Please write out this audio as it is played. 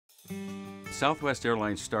Southwest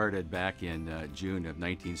Airlines started back in June of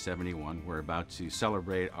 1971. We're about to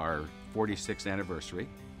celebrate our 46th anniversary.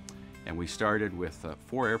 And we started with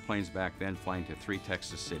 4 airplanes back then, flying to 3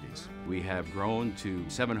 Texas cities. We have grown to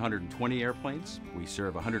 720 airplanes. We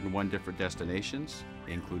serve 101 different destinations,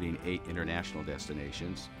 including 8 international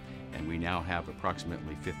destinations. And we now have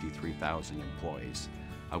approximately 53,000 employees,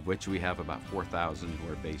 of which we have about 4,000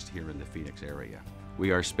 who are based here in the Phoenix area.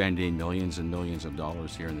 We are spending millions and millions of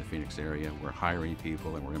dollars here in the Phoenix area. We're hiring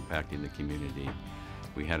people and we're impacting the community.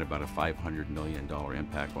 We had about a $500 million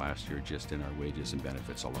impact last year just in our wages and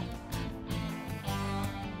benefits alone.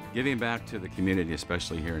 Giving back to the community,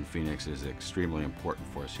 especially here in Phoenix, is extremely important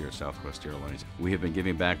for us here at Southwest Airlines. We have been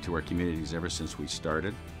giving back to our communities ever since we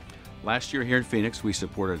started. Last year here in Phoenix, we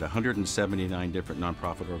supported 179 different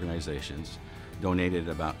nonprofit organizations, donated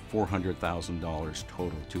about $400,000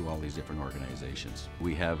 total to all these different organizations.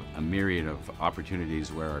 We have a myriad of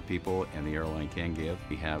opportunities where our people and the airline can give.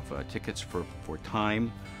 We have tickets for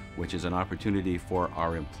time, which is an opportunity for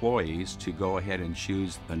our employees to go ahead and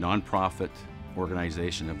choose the nonprofit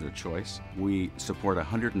organization of their choice. We support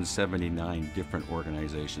 179 different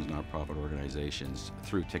organizations, nonprofit organizations,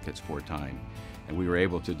 through Tickets for Time. And we were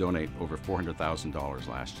able to donate over $400,000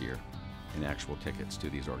 last year in actual tickets to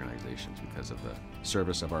these organizations because of the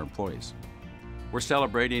service of our employees. We're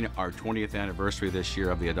celebrating our 20th anniversary this year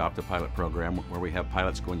of the Adopt a Pilot program, where we have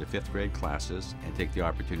pilots go into 5th grade classes and take the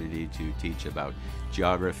opportunity to teach about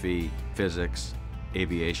geography, physics,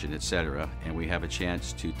 aviation, etc. And we have a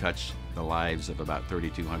chance to touch the lives of about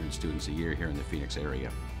 3,200 students a year here in the Phoenix area.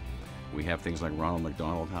 We have things like Ronald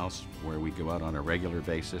McDonald House, where we go out on a regular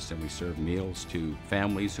basis and we serve meals to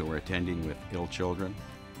families who are attending with ill children.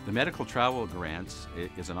 The medical travel grants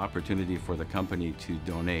is an opportunity for the company to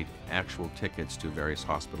donate actual tickets to various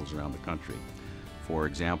hospitals around the country. For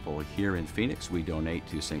example, here in Phoenix, we donate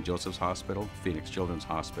to St. Joseph's Hospital, Phoenix Children's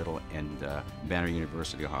Hospital, and Banner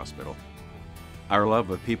University Hospital. Our love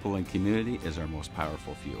of people and community is our most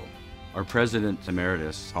powerful fuel. Our President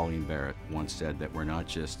Emeritus, Pauline Barrett, once said that we're not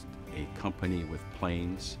just a company with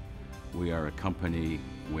planes, we are a company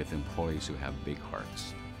with employees who have big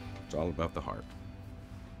hearts. It's all about the heart.